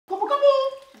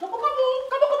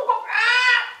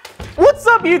What's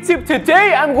up, YouTube?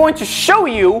 Today I'm going to show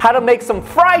you how to make some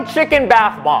fried chicken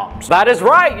bath bombs. That is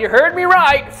right, you heard me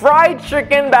right, fried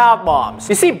chicken bath bombs.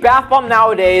 You see, bath bomb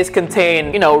nowadays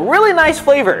contain, really nice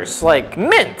flavors like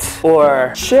mint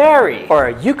or cherry or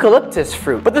eucalyptus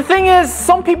fruit. But the thing is,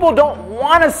 some people don't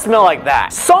want to smell like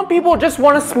that. Some people just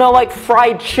want to smell like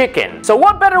fried chicken. So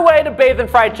what better way to bathe in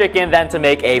fried chicken than to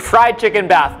make a fried chicken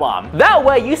bath bomb? That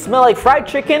way you smell like fried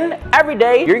chicken every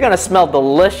day. You're gonna smell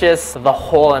delicious the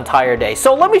whole entire day.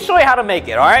 So let me show you how to make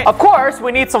it, alright? Of course,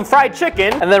 we need some fried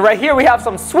chicken, and then right here we have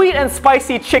some sweet and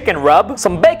spicy chicken rub,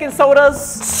 some baking sodas,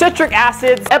 citric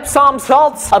acids, Epsom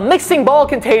salts, a mixing bowl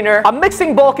container, a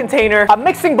mixing bowl container, a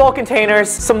mixing bowl containers,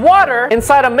 some water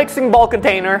inside a mixing bowl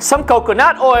container, some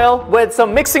coconut oil with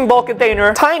some mixing bowl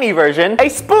container, tiny version, a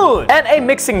spoon, and a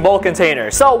mixing bowl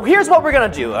container. So here's what we're gonna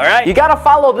do, alright? You gotta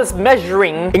follow this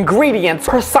measuring ingredients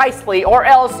precisely, or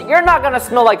else you're not gonna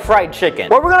smell like fried chicken.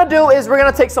 What we're gonna do is we're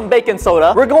gonna take some baking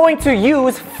soda. We're going to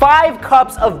use 5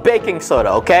 cups of baking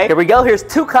soda, okay? Here we go, here's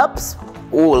 2 cups.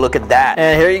 Ooh, look at that.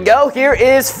 And here you go, here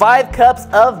is 5 cups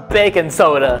of baking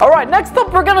soda. Alright, next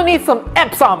up we're gonna need some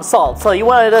Epsom salt. So you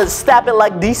wanted to stab it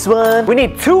like this one. We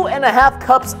need 2.5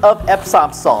 cups of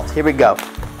Epsom salt. Here we go.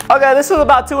 Okay, this is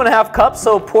about 2.5 cups,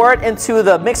 so pour it into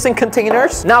the mixing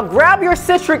containers. Now grab your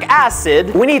citric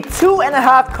acid. We need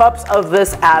 2.5 cups of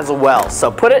this as well. So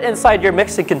put it inside your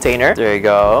mixing container. There you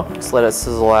go. Just let it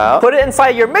sizzle out. Put it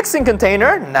inside your mixing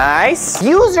container. Nice.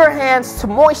 Use your hands to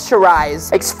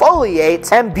moisturize,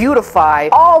 exfoliate, and beautify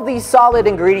all these solid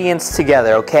ingredients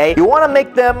together, okay? You want to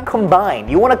make them combine.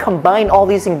 You want to combine all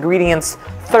these ingredients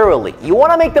thoroughly. You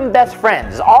want to make them best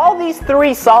friends. All these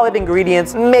 3 solid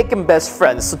ingredients make them best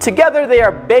friends. So together they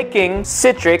are baking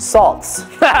citric salts.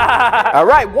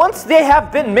 Alright, once they have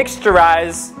been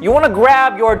mixturized, you want to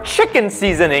grab your chicken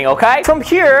seasoning, okay? From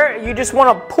here, you just want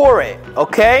to pour it,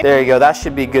 okay? There you go, that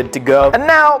should be good to go. And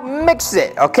now mix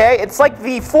it, okay? It's like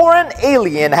the foreign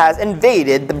alien has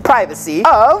invaded the privacy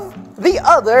of the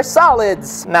other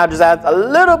solids. Now just add a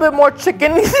little bit more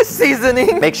chicken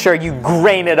seasoning. Make sure you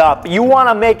grain it up. You want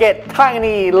to make it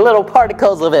tiny little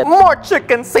particles of it. More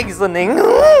chicken seasoning.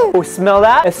 Oh, smell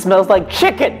that? It smells like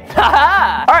chicken.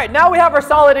 Alright, now we have our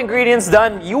solid ingredients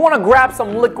done. You want to grab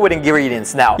some liquid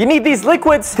ingredients now. You need these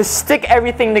liquids to stick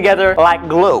everything together like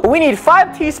glue. We need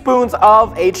 5 teaspoons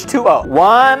of H2O.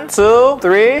 1, 2,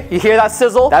 3. You hear that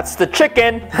sizzle? That's the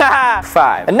chicken.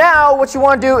 5. And now what you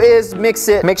want to do is mix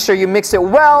it. Make sure you mix it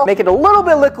well. Make it a little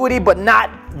bit liquidy, but not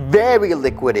very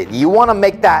liquidy. You want to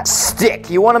make that stick.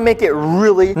 You want to make it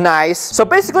really nice. So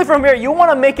basically from here, you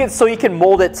want to make it so you can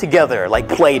mold it together like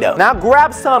Play-Doh. Now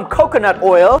grab some coconut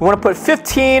oil. You want to put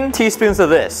 15 teaspoons of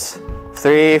this.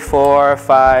 3, 4,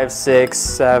 5, 6,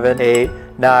 7, 8,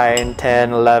 9,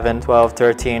 10, 11, 12,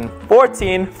 13,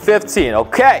 14, 15.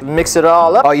 Okay, mix it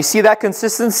all up. Oh, you see that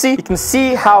consistency? You can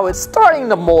see how it's starting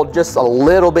to mold just a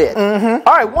little bit. All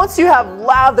right, once you have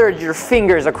lathered your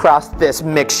fingers across this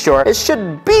mixture, it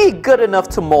should be good enough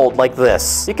to mold like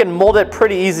this. You can mold it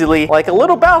pretty easily like a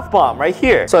little bath bomb right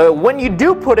here. So when you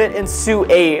do put it into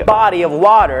a body of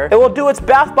water, it will do its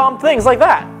bath bomb things like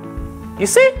that. You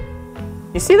see?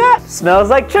 You see that? Smells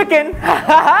like chicken.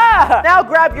 Now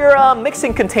grab your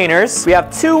mixing containers. We have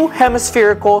 2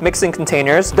 hemispherical mixing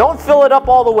containers. Don't fill it up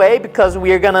all the way because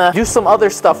we are gonna do some other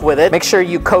stuff with it. Make sure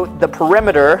you coat the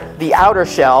perimeter, the outer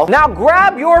shell. Now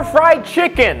grab your fried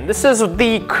chicken. This is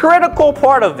the critical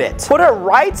part of it. Put it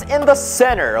right in the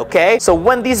center, okay? So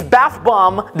when this bath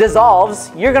bomb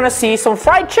dissolves, you're gonna see some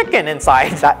fried chicken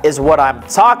inside. That is what I'm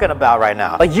talking about right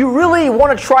now. Like, you really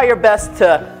want to try your best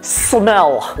to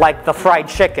smell like the fried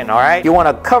chicken, all right? You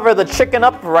want to cover the chicken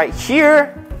up right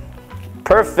here.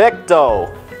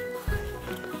 Perfecto.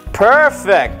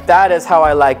 Perfect. That is how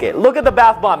I like it. Look at the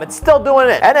bath bomb. It's still doing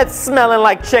it. And it's smelling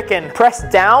like chicken. Press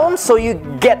down so you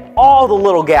get all the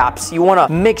little gaps. You want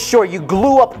to make sure you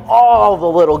glue up all the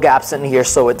little gaps in here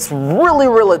so it's really,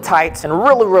 really tight and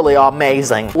really, really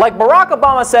amazing. Like Barack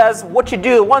Obama says, what you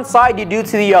do to one side, you do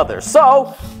to the other.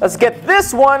 So let's get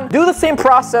this one. Do the same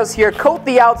process here. Coat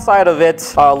the outside of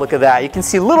it. Oh, look at that. You can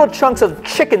see little chunks of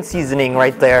chicken seasoning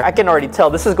right there. I can already tell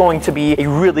this is going to be a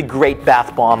really great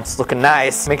bath bomb. It's looking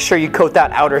nice. Make sure you coat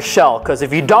that outer shell, because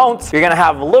if you don't, you're gonna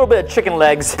have a little bit of chicken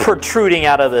legs protruding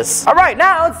out of this. All right,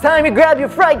 now it's time to grab your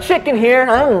fried chicken here.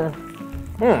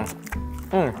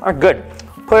 Are good.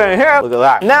 Put it in here. Look at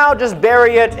that. Now just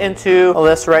bury it into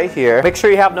this right here. Make sure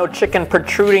you have no chicken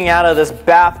protruding out of this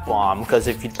bath bomb, because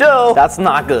if you do, that's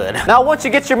not good. Now once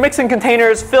you get your mixing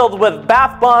containers filled with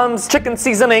bath bombs, chicken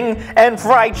seasoning, and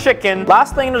fried chicken,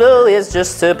 last thing to do is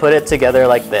just to put it together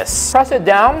like this. Press it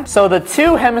down so the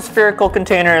two hemispherical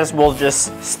containers will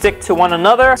just stick to one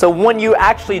another. So when you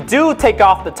actually do take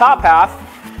off the top half,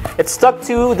 it's stuck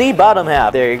to the bottom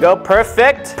half. There you go,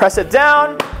 perfect. Press it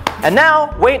down. And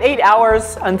now, wait 8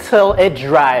 hours until it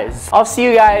dries. I'll see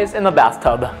you guys in the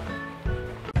bathtub.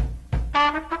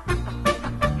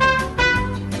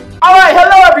 Alright,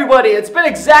 hello everybody! It's been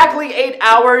exactly 8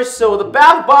 hours, so the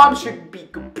bath bomb should be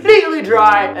completely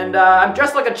dry. And I'm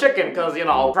dressed like a chicken, because, you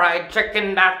know, fried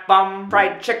chicken bath bomb,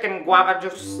 fried chicken guava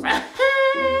juice.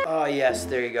 Oh yes,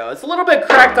 there you go. It's a little bit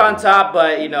cracked on top,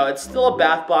 but, you know, it's still a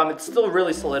bath bomb. It's still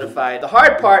really solidified. The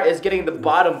hard part is getting the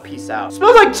bottom piece out. It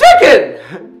smells like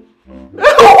chicken!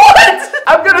 What?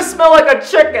 I'm gonna smell like a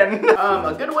chicken.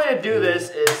 A good way to do this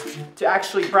is to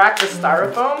actually crack the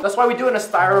styrofoam. That's why we do it in a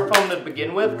styrofoam to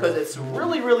begin with, because it's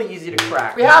really easy to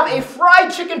crack. We have a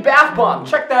fried chicken bath bomb.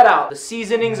 Check that out. The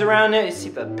seasonings around it, you see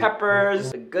the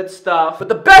peppers, the good stuff. But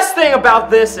the best thing about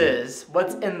this is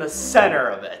what's in the center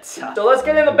of it. So let's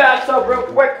get in the bathtub real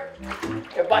quick.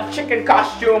 Get my chicken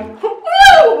costume.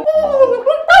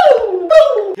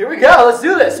 Here we go, let's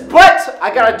do this. But I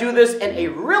gotta do this in a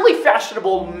really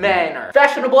fashionable manner.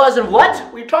 Fashionable as in what?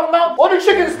 What are you talking about? What do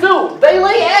chickens do? They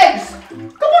lay eggs.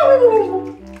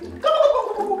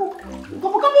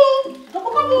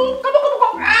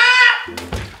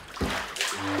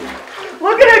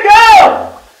 Look at it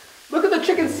go! Look at the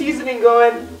chicken seasoning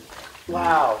going.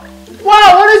 Wow.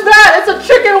 Wow, what is that? It's a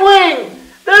chicken wing!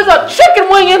 There's a chicken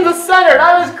wing in the center.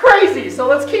 That is crazy. So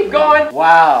let's keep going.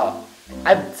 Wow.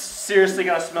 I'm seriously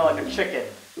gonna smell like a chicken.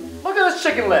 Look at this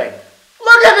chicken leg.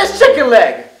 Look at this chicken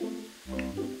leg.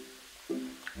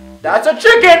 That's a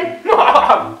chicken.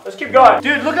 Let's keep going.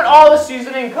 Dude, look at all the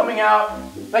seasoning coming out.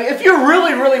 Like, if you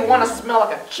really want to smell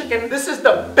like a chicken, this is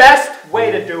the best way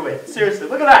to do it. Seriously,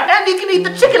 look at that. And you can eat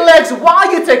the chicken legs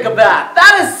while you take a bath.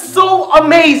 That is so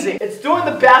amazing. It's doing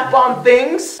the bath bomb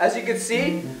things, as you can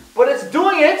see, but it's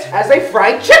doing it as a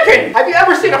fried chicken. Have you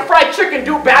ever seen a fried chicken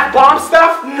do bath bomb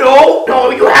stuff? No. No,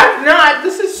 you have not.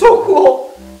 This is so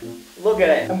cool. Look at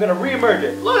it. I'm going to re-emerge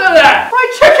it. Look at that.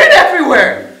 Fried chicken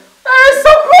everywhere. That is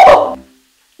so cool!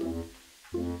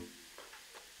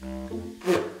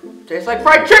 Tastes like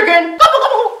fried chicken!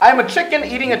 I'm a chicken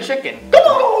eating a chicken.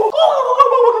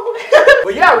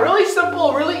 But yeah, really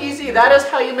simple, really easy. That is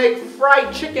how you make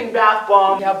fried chicken bath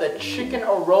bomb. You have the chicken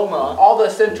aroma, all the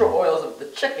essential oils of the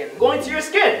chicken going to your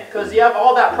skin. Because you have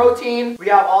all that protein, we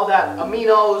have all that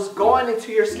aminos going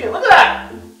into your skin. Look at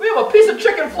that! We have a piece of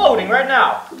chicken floating right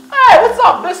now. Hey, what's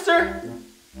up, mister?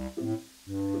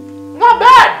 Not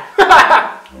bad!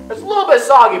 It's a little bit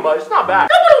soggy, but it's not bad.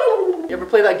 You ever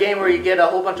play that game where you get a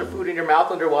whole bunch of food in your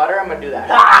mouth underwater? I'm gonna do that.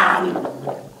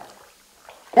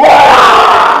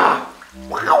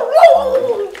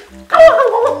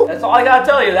 That's all I gotta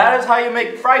tell you. That is how you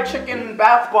make fried chicken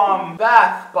bath bomb.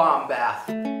 Bath bomb bath.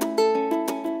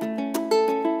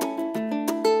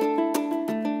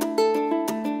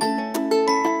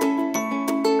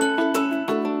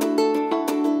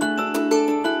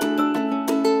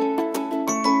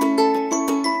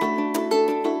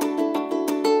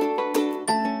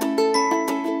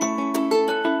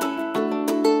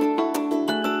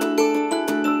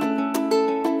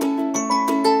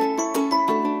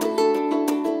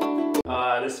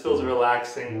 This feels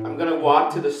relaxing. I'm gonna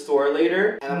walk to the store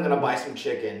later and I'm gonna buy some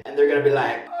chicken. And they're gonna be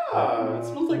like, oh, it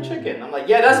smells like chicken. I'm like,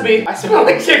 yeah, that's me. I smell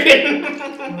like chicken.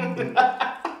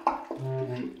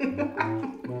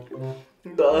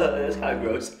 That's kind of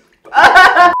gross.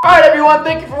 Alright everyone,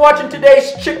 thank you for watching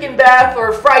today's chicken bath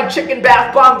or fried chicken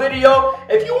bath bomb video.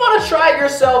 If you want to try it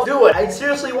yourself, do it. I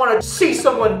seriously want to see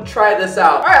someone try this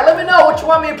out. Alright, let me know what you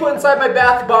want me to put inside my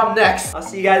bath bomb next. I'll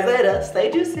see you guys later.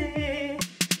 Stay juicy.